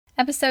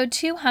Episode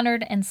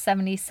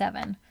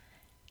 277,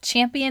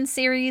 Champion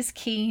Series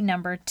Key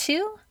Number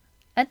 2,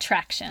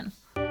 Attraction.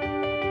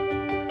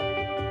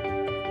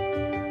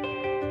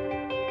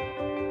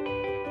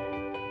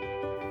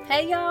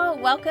 Hey y'all,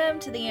 welcome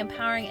to the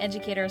Empowering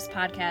Educators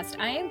Podcast.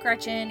 I am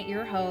Gretchen,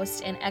 your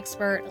host and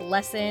expert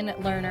lesson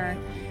learner.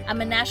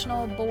 I'm a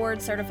national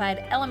board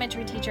certified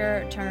elementary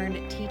teacher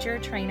turned teacher,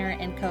 trainer,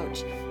 and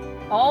coach.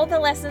 All the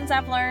lessons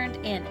I've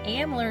learned and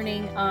am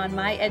learning on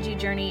my edgy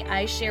journey,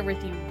 I share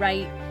with you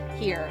right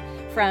here.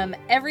 From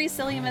every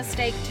silly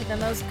mistake to the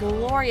most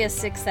glorious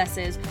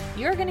successes,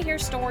 you're going to hear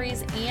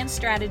stories and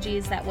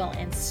strategies that will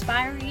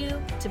inspire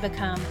you to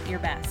become your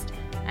best.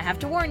 I have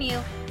to warn you,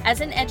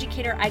 as an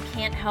educator, I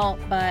can't help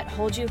but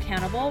hold you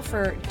accountable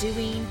for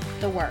doing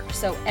the work.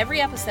 So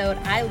every episode,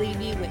 I leave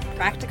you with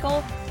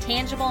practical,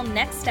 tangible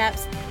next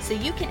steps so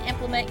you can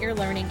implement your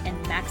learning and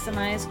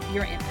maximize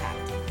your impact.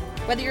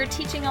 Whether you're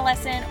teaching a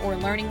lesson or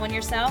learning one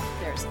yourself,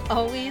 there's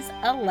always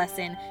a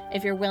lesson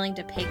if you're willing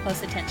to pay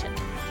close attention.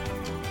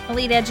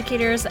 Elite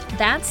educators,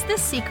 that's the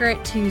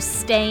secret to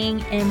staying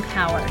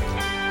empowered.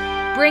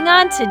 Bring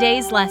on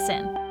today's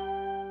lesson.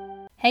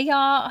 Hey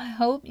y'all, I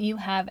hope you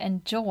have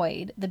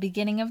enjoyed the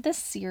beginning of this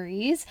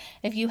series.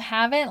 If you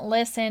haven't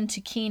listened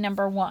to key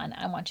number 1,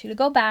 I want you to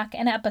go back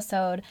an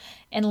episode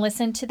and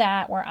listen to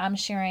that where I'm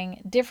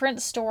sharing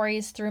different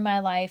stories through my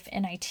life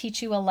and I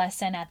teach you a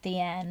lesson at the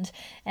end.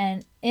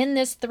 And in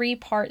this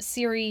 3-part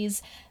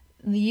series,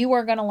 you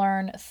are going to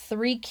learn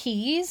 3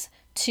 keys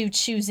to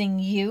choosing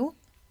you,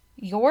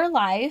 your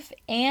life,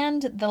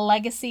 and the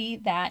legacy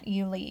that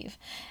you leave.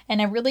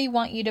 And I really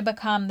want you to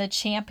become the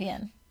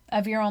champion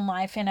of your own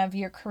life and of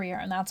your career.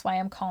 And that's why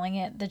I'm calling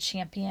it the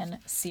Champion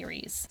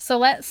Series. So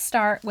let's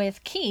start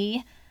with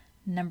key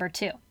number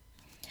 2.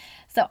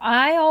 So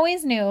I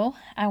always knew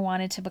I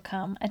wanted to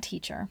become a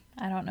teacher.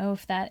 I don't know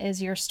if that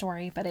is your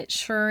story, but it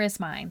sure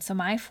is mine. So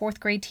my 4th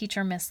grade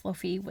teacher, Miss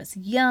Lofi, was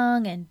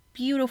young and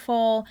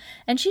beautiful,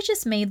 and she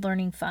just made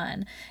learning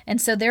fun.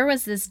 And so there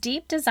was this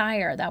deep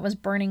desire that was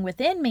burning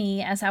within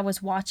me as I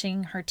was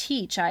watching her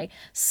teach. I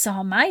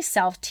saw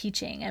myself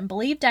teaching and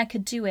believed I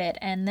could do it,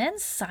 and then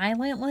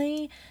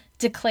silently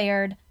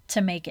declared to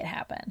make it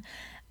happen.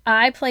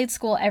 I played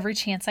school every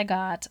chance I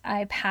got.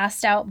 I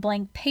passed out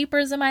blank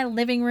papers in my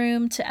living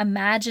room to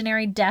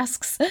imaginary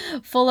desks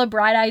full of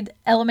bright-eyed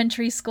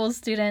elementary school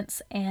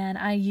students, and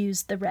I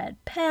used the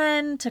red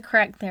pen to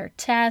correct their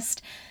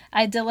test.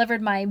 I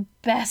delivered my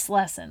best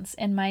lessons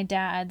in my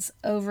dad's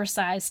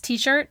oversized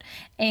t-shirt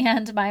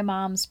and my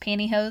mom's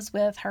pantyhose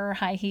with her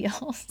high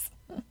heels.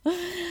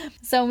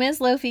 So Ms.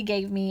 Lofi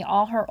gave me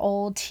all her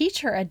old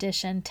teacher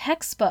edition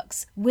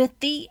textbooks with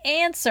the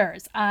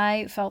answers.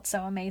 I felt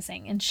so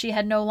amazing, and she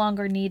had no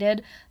longer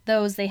needed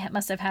those. They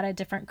must have had a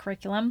different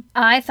curriculum.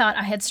 I thought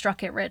I had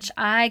struck it rich.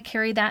 I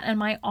carried that in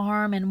my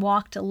arm and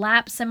walked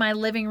laps in my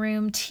living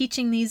room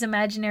teaching these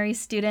imaginary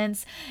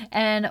students.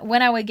 And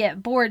when I would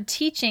get bored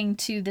teaching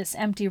to this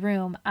empty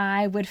room,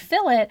 I would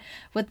fill it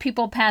with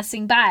people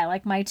passing by,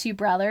 like my 2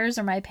 brothers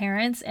or my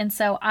parents. And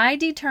so I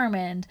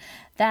determined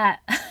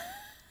that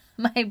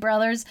my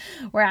brothers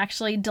were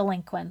actually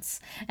delinquents,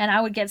 and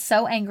I would get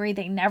so angry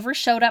they never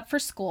showed up for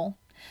school.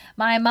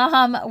 My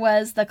mom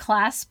was the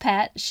class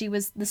pet. She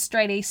was the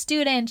straight A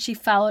student. She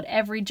followed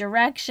every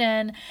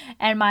direction.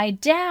 And my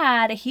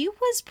dad, he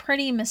was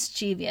pretty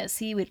mischievous.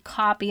 He would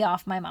copy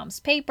off my mom's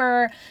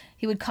paper.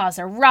 He would cause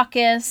a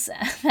ruckus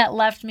that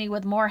left me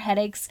with more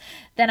headaches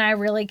than I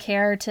really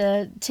care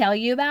to tell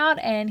you about.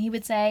 And he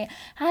would say,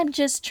 "I'm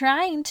just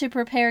trying to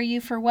prepare you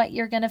for what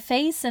you're going to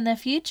face in the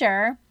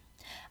future."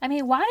 I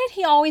mean, why did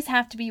he always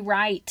have to be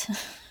right?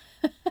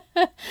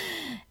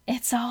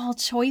 It's all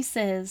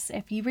choices.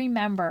 If you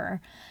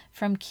remember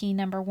from key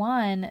number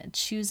 1,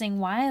 choosing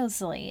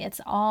wisely, it's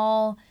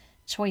all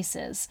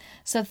choices.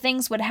 So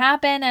things would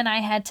happen and I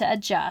had to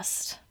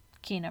adjust.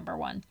 Key number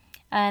 1.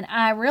 And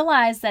I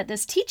realized that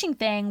this teaching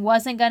thing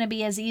wasn't going to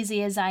be as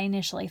easy as I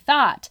initially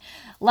thought.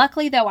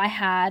 Luckily, though, I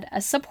had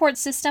a support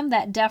system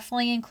that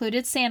definitely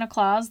included Santa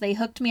Claus. They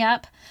hooked me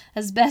up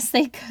as best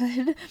they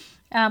could.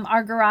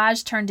 Our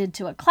garage turned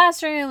into a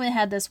classroom. It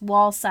had this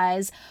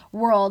wall-size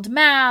world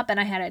map, and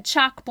I had a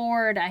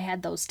chalkboard. I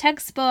had those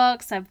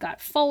textbooks. I've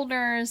got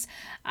folders.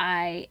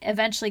 I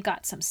eventually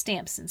got some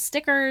stamps and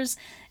stickers.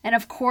 And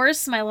of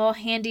course, my little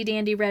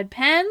handy-dandy red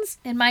pens.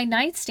 And my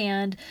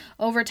nightstand,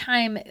 over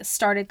time,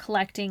 started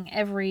collecting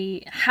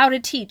every How to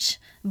Teach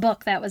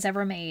book that was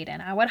ever made.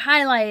 And I would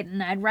highlight,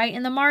 and I'd write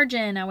in the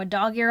margin. I would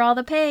dog-ear all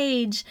the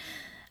page.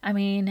 I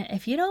mean,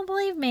 if you don't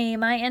believe me,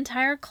 my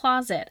entire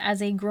closet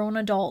as a grown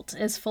adult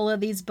is full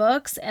of these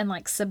books and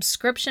like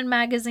subscription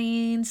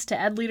magazines to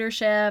Ed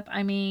Leadership.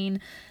 I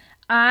mean,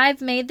 I've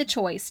made the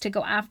choice to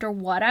go after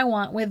what I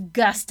want with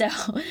gusto.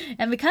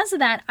 And because of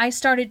that, I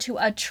started to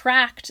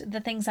attract the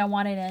things I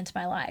wanted into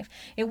my life.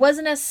 It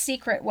wasn't a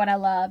secret what I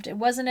loved. It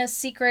wasn't a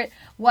secret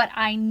what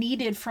I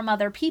needed from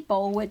other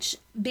people, which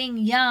being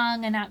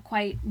young and not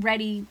quite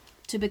ready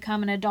to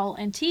become an adult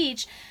and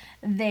teach,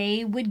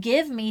 they would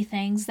give me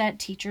things that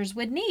teachers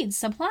would need,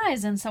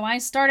 supplies. And so I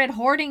started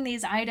hoarding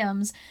these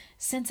items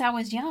since I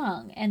was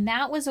young. And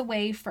that was a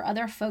way for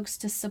other folks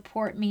to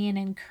support me and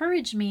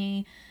encourage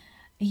me.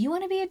 You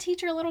want to be a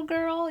teacher, little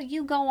girl?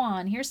 You go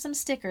on. Here's some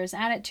stickers.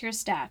 Add it to your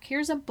stack.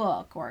 Here's a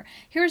book, or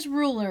here's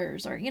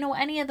rulers, or,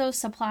 any of those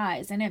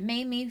supplies. And it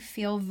made me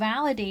feel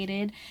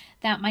validated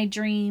that my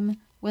dream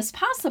was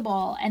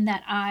possible and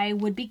that I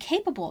would be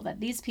capable,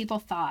 that these people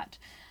thought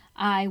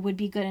I would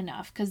be good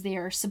enough because they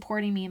are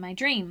supporting me in my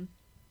dream.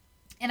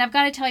 And I've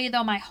got to tell you,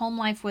 though, my home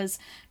life was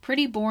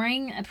pretty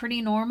boring and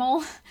pretty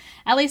normal.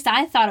 At least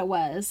I thought it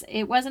was.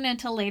 It wasn't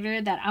until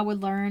later that I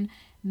would learn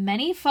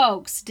many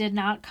folks did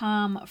not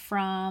come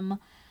from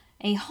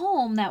a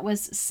home that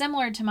was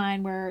similar to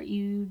mine, where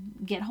you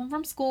get home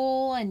from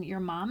school and your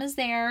mom is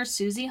there,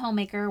 Susie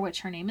Homemaker,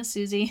 which her name is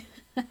Susie,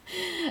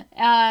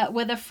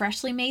 with a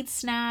freshly made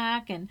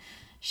snack, and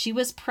she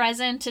was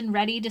present and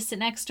ready to sit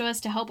next to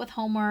us to help with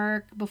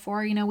homework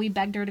before, we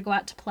begged her to go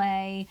out to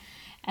play.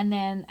 And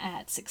then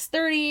at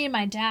 6:30,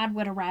 my dad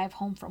would arrive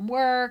home from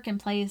work and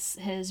place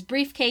his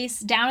briefcase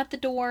down at the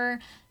door,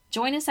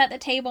 join us at the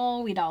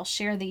table. We'd all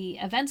share the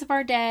events of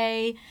our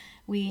day.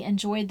 We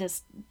enjoyed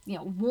this,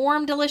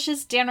 warm,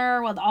 delicious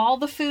dinner with all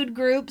the food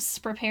groups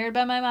prepared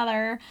by my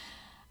mother.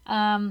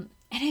 And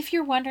if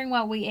you're wondering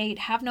what we ate,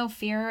 have no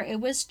fear.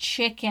 It was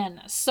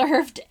chicken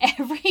served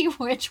every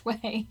which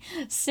way,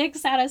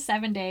 6 out of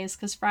 7 days,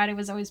 because Friday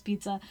was always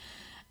pizza.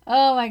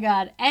 Oh my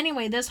God.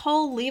 Anyway, this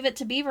whole Leave It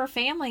to Beaver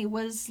family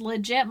was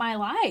legit my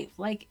life.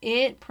 Like,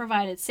 it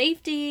provided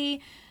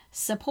safety,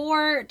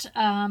 support,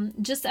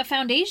 just a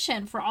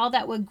foundation for all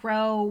that would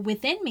grow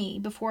within me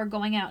before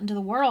going out into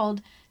the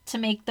world to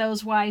make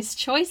those wise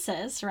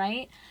choices,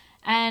 right?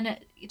 And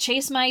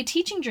chase my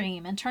teaching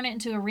dream and turn it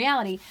into a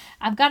reality.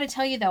 I've got to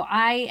tell you, though,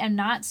 I am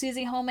not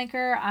Susie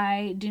Homemaker.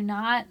 I do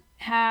not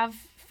have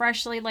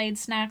freshly laid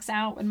snacks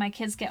out when my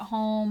kids get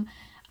home.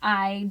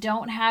 I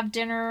don't have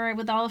dinner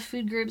with all the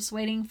food groups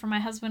waiting for my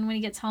husband when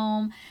he gets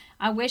home.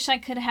 I wish I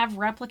could have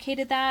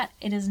replicated that.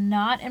 It is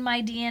not in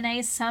my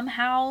DNA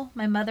somehow.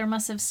 My mother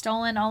must have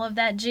stolen all of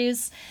that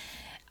juice.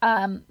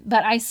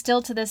 But I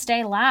still to this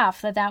day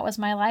laugh that was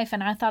my life,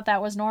 and I thought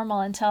that was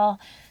normal until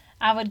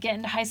I would get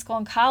into high school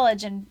and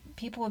college, and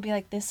people would be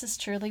like, this is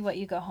truly what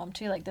you go home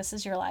to? Like, this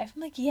is your life?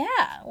 I'm like,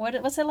 yeah.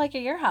 What's it like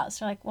at your house?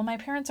 They're like, well, my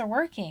parents are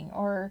working,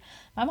 or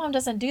my mom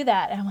doesn't do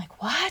that. And I'm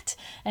like, what?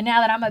 And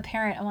now that I'm a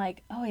parent, I'm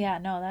like, oh yeah,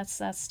 no,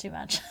 that's too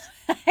much.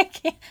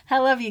 I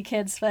love you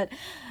kids, but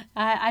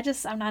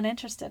I'm not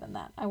interested in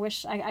that. I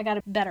wish I got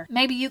it better.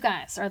 Maybe you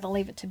guys are the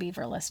Leave It to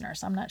Beaver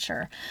listeners. I'm not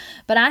sure.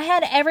 But I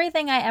had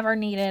everything I ever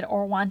needed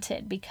or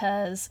wanted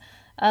because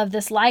of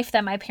this life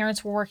that my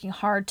parents were working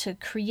hard to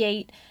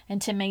create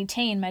and to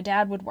maintain. My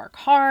dad would work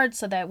hard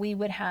so that we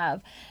would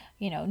have,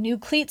 new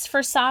cleats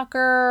for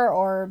soccer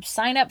or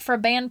sign up for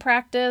band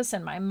practice.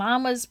 And my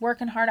mom was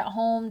working hard at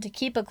home to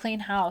keep a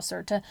clean house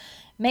or to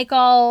make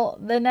all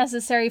the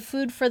necessary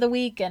food for the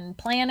week and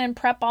plan and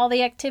prep all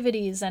the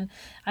activities. And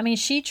I mean,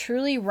 she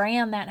truly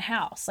ran that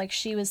house like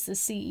she was the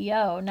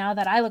CEO. Now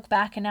that I look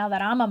back and now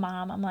that I'm a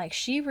mom, I'm like,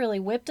 she really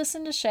whipped us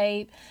into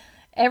shape.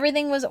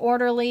 Everything was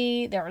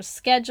orderly. There were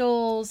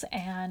schedules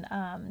and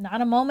not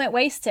a moment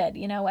wasted.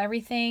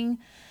 Everything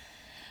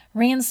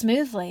ran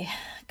smoothly.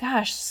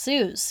 Gosh,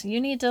 Suze, you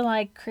need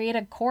to create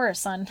a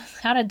course on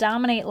how to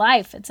dominate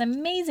life. It's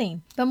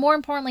amazing. But more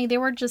importantly, they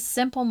were just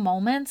simple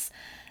moments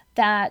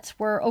that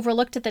were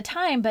overlooked at the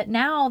time, but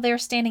now they're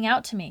standing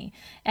out to me.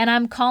 And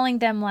I'm calling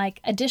them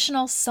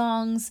additional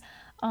songs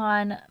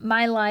on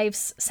my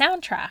life's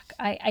soundtrack.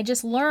 I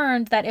just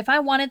learned that if I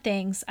wanted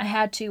things, I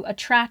had to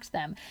attract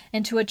them.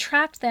 And to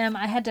attract them,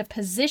 I had to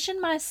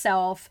position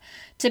myself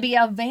to be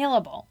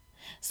available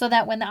so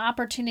that when the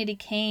opportunity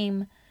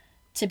came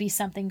to be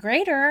something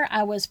greater,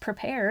 I was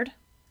prepared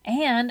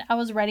and I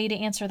was ready to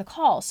answer the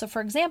call. So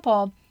for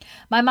example,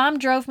 my mom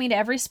drove me to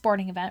every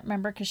sporting event,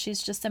 remember, because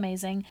she's just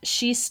amazing.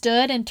 She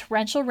stood in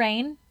torrential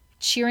rain,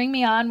 cheering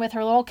me on with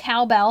her little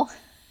cowbell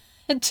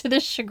to the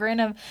chagrin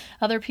of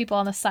other people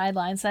on the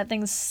sidelines. That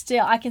thing's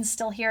I can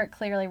still hear it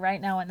clearly right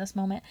now in this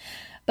moment.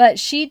 But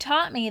she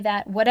taught me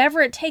that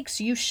whatever it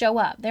takes, you show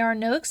up. There are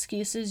no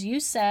excuses.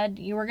 You said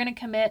you were going to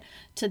commit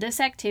to this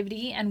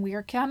activity, and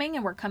we're coming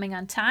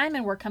on time,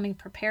 and we're coming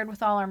prepared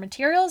with all our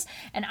materials,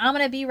 and I'm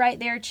going to be right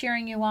there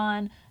cheering you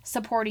on,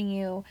 supporting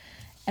you,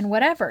 and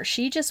whatever.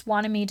 She just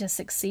wanted me to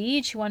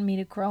succeed. She wanted me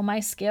to grow my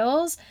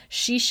skills.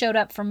 She showed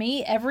up for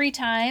me every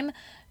time,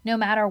 no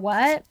matter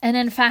what. And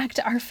in fact,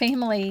 our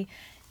family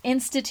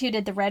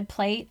instituted the red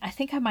plate. I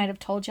think I might have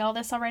told you all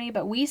this already,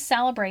 but we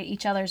celebrate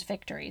each other's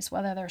victories,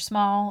 whether they're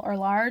small or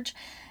large.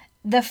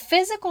 The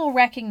physical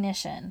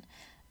recognition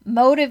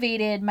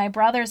motivated my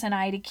brothers and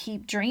I to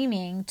keep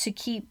dreaming, to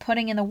keep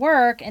putting in the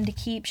work, and to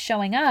keep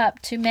showing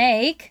up to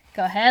make,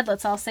 go ahead,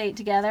 let's all say it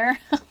together,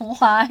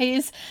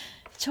 wise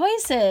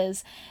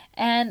choices.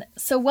 And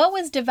so what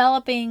was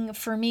developing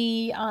for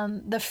me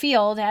on the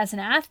field as an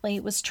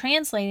athlete was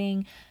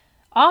translating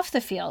off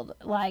the field,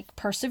 like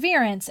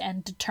perseverance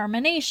and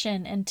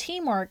determination and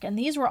teamwork. And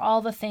these were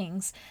all the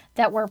things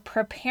that were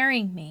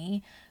preparing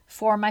me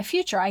for my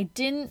future. I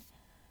didn't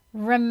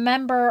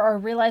remember or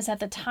realize at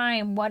the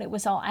time what it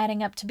was all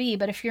adding up to be.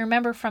 But if you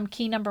remember from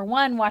key number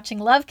 1, watching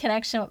Love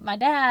Connection with my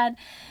dad,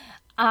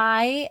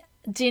 I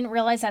didn't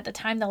realize at the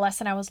time the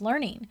lesson I was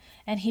learning.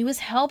 And he was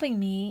helping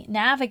me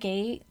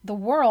navigate the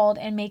world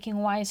and making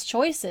wise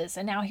choices.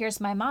 And now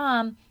here's my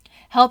mom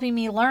helping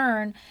me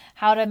learn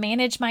how to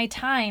manage my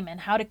time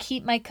and how to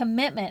keep my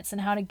commitments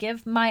and how to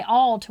give my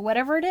all to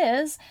whatever it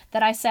is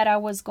that I said I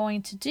was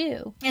going to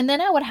do. And then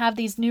I would have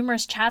these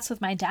numerous chats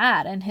with my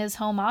dad in his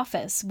home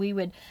office. We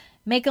would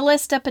make a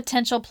list of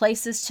potential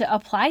places to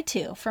apply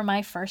to for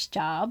my first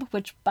job,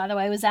 which, by the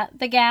way, was at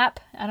the Gap.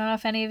 I don't know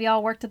if any of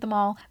y'all worked at the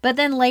mall. But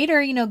then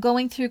later,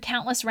 going through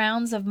countless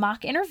rounds of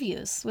mock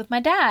interviews with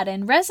my dad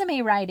and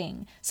resume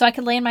writing so I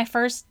could land my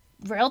first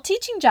real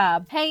teaching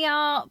job. Hey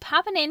y'all,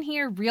 popping in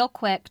here real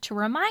quick to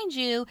remind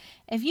you,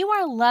 if you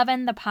are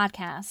loving the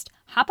podcast,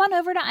 hop on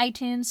over to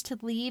iTunes to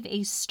leave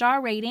a star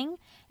rating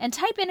and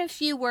type in a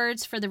few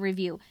words for the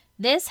review.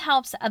 This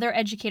helps other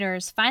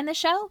educators find the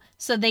show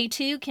so they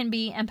too can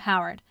be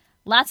empowered.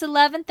 Lots of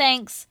love and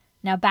thanks.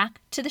 Now back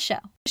to the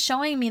show.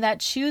 Showing me that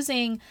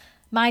choosing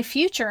my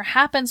future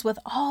happens with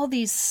all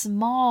these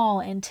small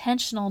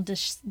intentional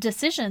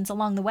decisions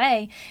along the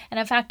way. And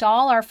in fact,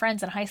 all our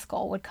friends in high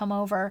school would come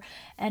over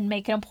and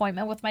make an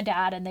appointment with my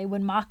dad, and they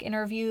would mock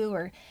interview,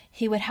 or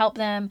he would help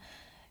them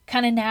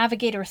kind of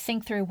navigate or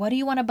think through, what do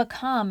you want to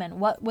become,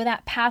 and what would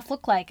that path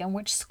look like, and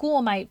which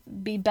school might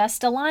be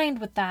best aligned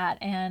with that,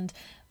 and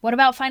what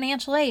about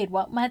financial aid,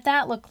 what might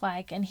that look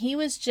like. And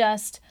he's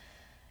just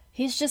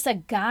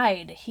a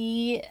guide.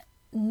 He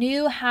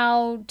knew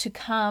how to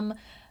come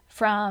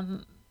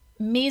from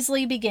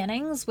measly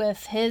beginnings,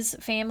 with his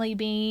family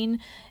being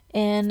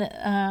in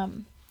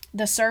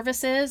the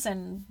services,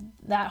 and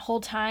that whole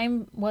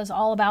time was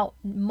all about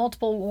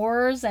multiple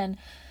wars. And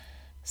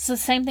so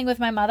same thing with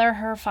my mother.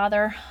 Her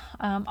father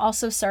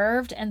also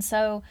served. And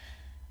so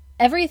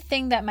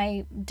everything that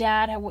my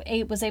dad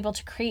was able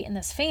to create in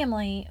this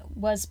family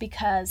was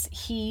because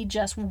he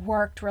just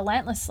worked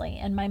relentlessly.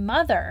 And my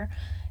mother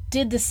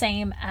did the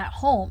same at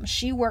home.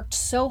 She worked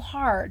so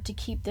hard to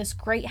keep this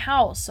great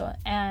house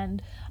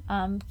and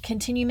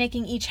continue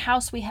making each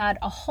house we had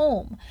a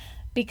home,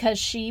 because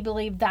she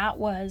believed that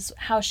was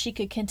how she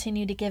could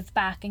continue to give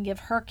back and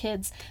give her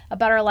kids a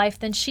better life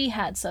than she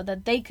had, so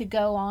that they could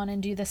go on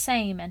and do the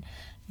same. And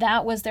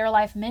that was their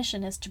life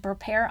mission, is to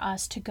prepare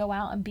us to go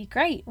out and be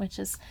great, which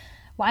is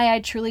why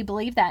I truly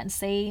believe that and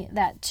say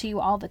that to you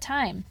all the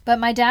time. But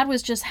my dad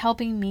was just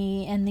helping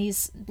me in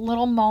these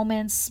little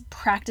moments,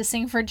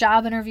 practicing for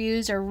job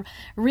interviews or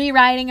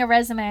rewriting a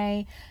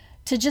resume,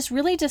 to just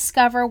really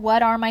discover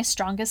what are my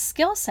strongest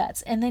skill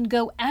sets, and then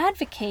go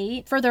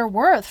advocate for their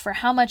worth, for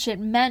how much it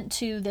meant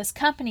to this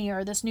company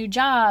or this new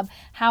job,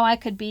 how I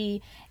could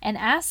be an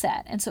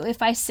asset. And so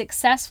if I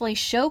successfully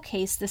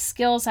showcase the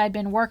skills I'd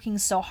been working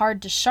so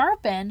hard to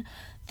sharpen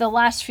the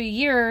last few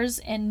years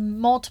in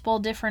multiple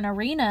different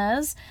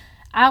arenas,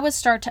 I would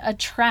start to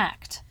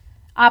attract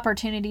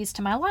opportunities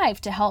to my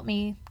life to help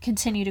me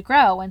continue to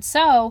grow. And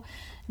so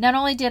not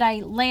only did I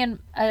land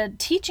a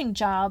teaching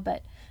job,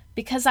 but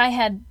because I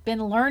had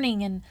been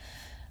learning and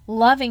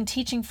loving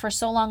teaching for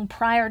so long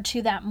prior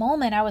to that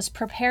moment, I was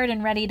prepared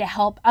and ready to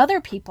help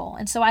other people.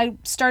 And so I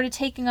started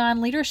taking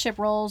on leadership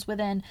roles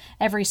within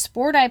every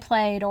sport I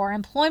played or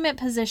employment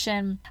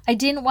position. I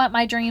didn't want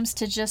my dreams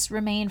to just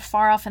remain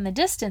far off in the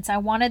distance. I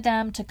wanted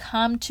them to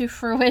come to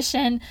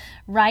fruition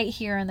right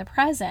here in the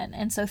present.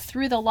 And so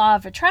through the law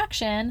of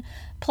attraction,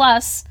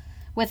 plus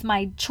with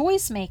my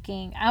choice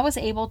making, I was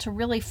able to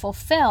really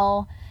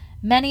fulfill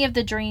many of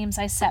the dreams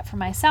I set for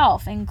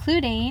myself,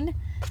 including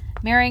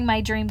marrying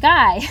my dream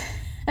guy.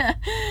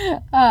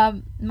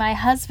 My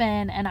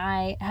husband and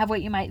I have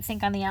what you might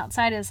think on the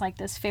outside is like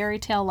this fairy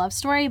tale love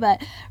story,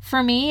 but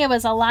for me, it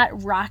was a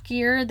lot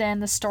rockier than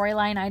the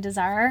storyline I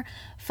desire.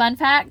 Fun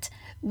fact,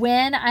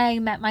 when I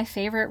met my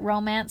favorite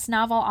romance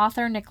novel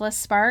author, Nicholas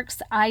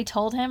Sparks, I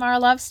told him our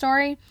love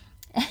story.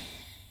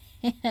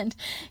 And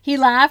he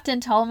laughed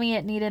and told me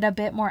it needed a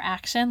bit more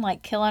action,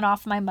 like killing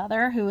off my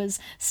mother, who was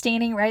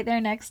standing right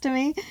there next to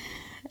me.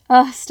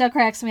 Still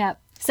cracks me up.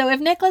 So if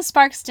Nicholas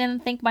Sparks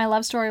didn't think my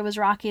love story was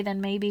rocky,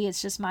 then maybe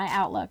it's just my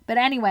outlook. But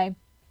anyway,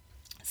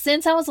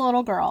 since I was a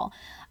little girl,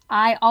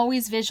 I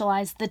always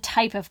visualized the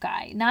type of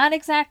guy, not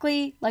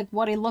exactly like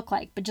what he looked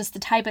like, but just the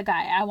type of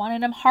guy. I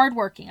wanted him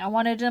hardworking. I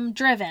wanted him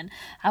driven.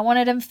 I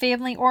wanted him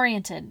family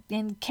oriented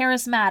and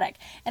charismatic.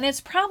 And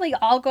it's probably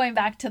all going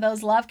back to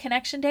those Love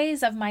Connection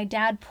days of my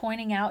dad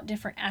pointing out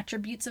different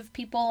attributes of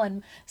people,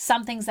 and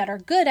some things that are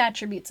good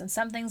attributes and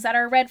some things that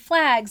are red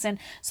flags. And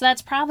so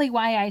that's probably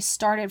why I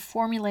started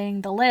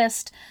formulating the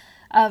list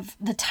of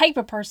the type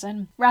of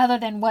person rather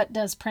than what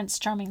does Prince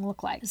Charming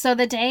look like. So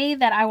the day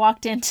that I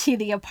walked into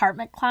the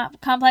apartment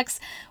complex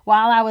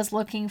while I was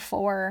looking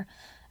for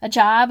a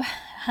job,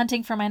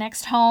 hunting for my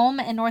next home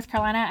in North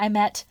Carolina, I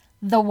met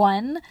the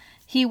one.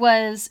 He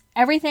was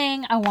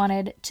everything I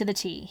wanted to the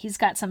T. He's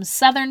got some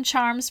Southern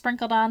charm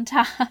sprinkled on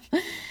top.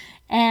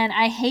 And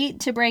I hate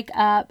to break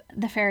up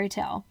the fairy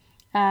tale.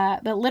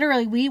 But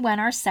literally, we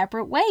went our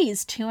separate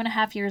ways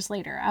 2.5 years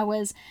later. I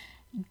was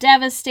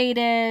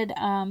devastated.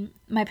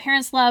 My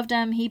parents loved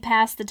him. He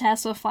passed the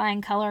test with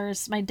flying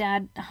colors. My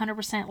dad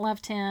 100%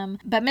 loved him.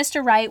 But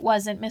Mr. Right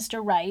wasn't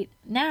Mr. Right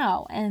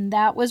now. And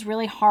that was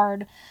really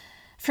hard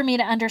for me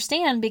to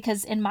understand,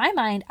 because in my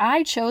mind,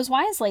 I chose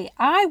wisely.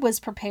 I was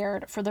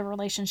prepared for the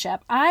relationship.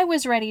 I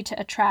was ready to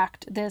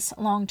attract this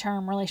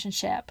long-term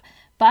relationship.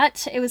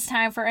 But it was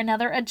time for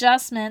another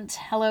adjustment.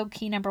 Hello,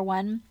 key number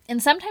 1.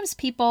 And sometimes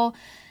people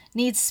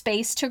need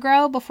space to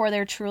grow before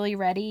they're truly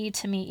ready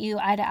to meet you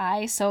eye to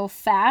eye. So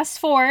fast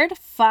forward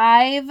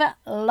 5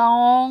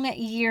 long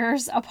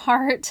years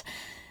apart,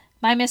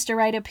 my Mr.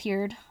 Right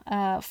appeared,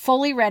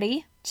 fully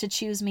ready to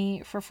choose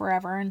me for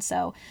forever. And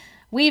so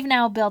we've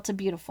now built a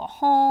beautiful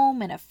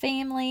home and a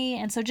family.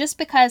 And so just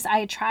because I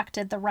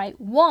attracted the right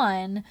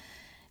one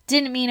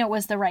didn't mean it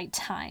was the right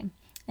time.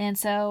 And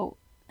so,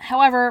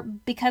 however,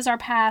 because our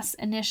paths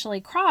initially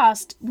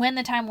crossed, when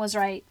the time was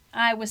right,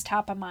 I was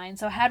top of mind.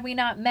 So had we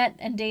not met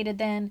and dated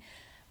then,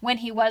 when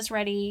he was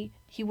ready,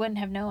 he wouldn't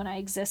have known I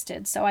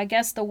existed. So I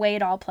guess the way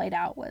it all played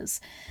out was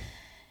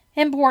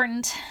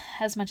important,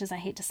 as much as I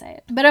hate to say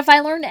it. But if I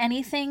learned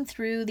anything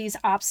through these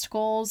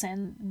obstacles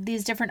and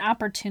these different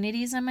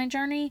opportunities in my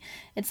journey,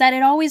 it's that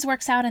it always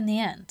works out in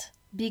the end,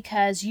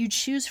 because you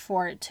choose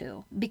for it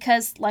to.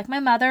 Because like my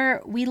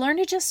mother, we learn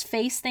to just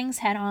face things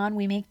head on.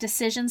 We make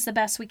decisions the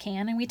best we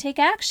can, and we take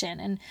action,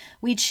 and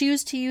we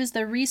choose to use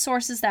the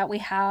resources that we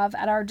have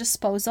at our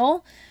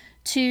disposal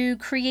to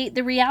create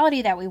the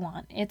reality that we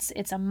want. It's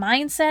a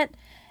mindset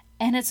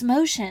and it's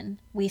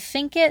motion. We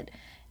think it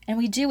and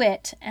we do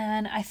it.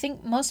 And I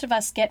think most of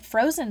us get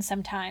frozen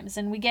sometimes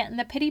and we get in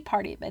the pity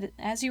party. But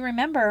as you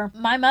remember,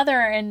 my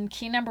mother in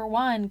key number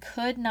 1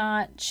 could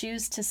not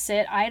choose to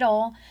sit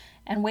idle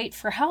and wait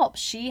for help.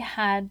 She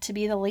had to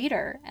be the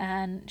leader,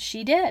 and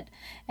she did.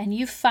 And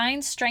you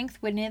find strength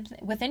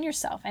within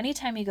yourself.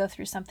 Anytime you go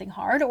through something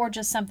hard or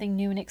just something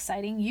new and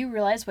exciting, you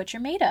realize what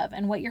you're made of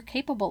and what you're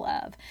capable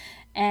of.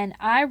 And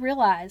I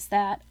realized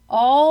that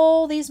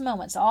all these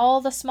moments,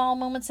 all the small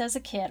moments as a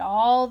kid,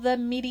 all the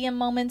medium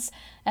moments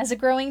as a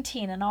growing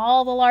teen, and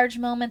all the large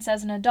moments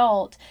as an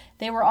adult,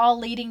 they were all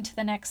leading to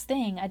the next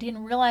thing. I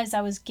didn't realize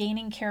I was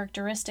gaining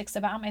characteristics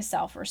about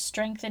myself or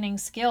strengthening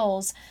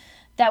skills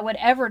that would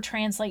ever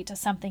translate to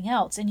something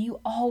else. And you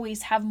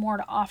always have more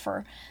to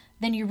offer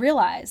than you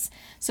realize.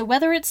 So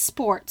whether it's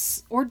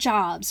sports or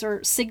jobs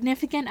or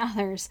significant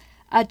others,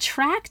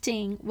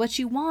 attracting what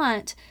you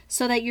want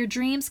so that your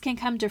dreams can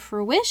come to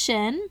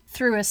fruition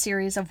through a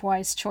series of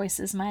wise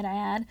choices, might I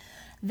add,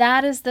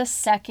 that is the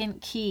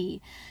second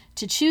key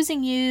to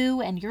choosing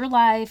you and your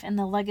life and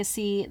the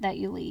legacy that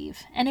you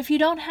leave. And if you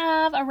don't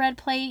have a red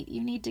plate,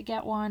 you need to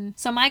get one.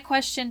 So my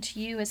question to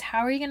you is, how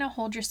are you going to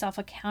hold yourself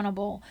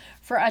accountable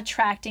for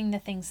attracting the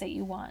things that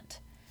you want?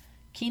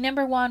 Key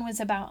number 1 was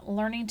about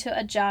learning to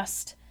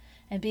adjust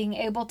and being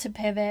able to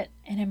pivot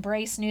and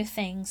embrace new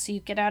things so you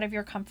get out of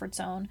your comfort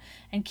zone.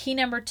 And key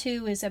number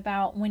 2 is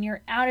about when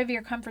you're out of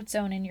your comfort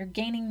zone and you're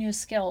gaining new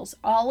skills,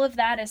 all of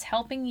that is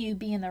helping you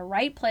be in the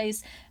right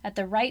place at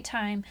the right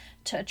time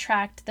to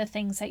attract the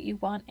things that you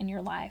want in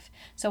your life.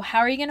 So how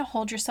are you going to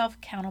hold yourself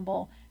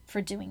accountable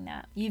for doing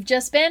that? You've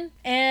just been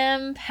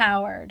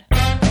empowered.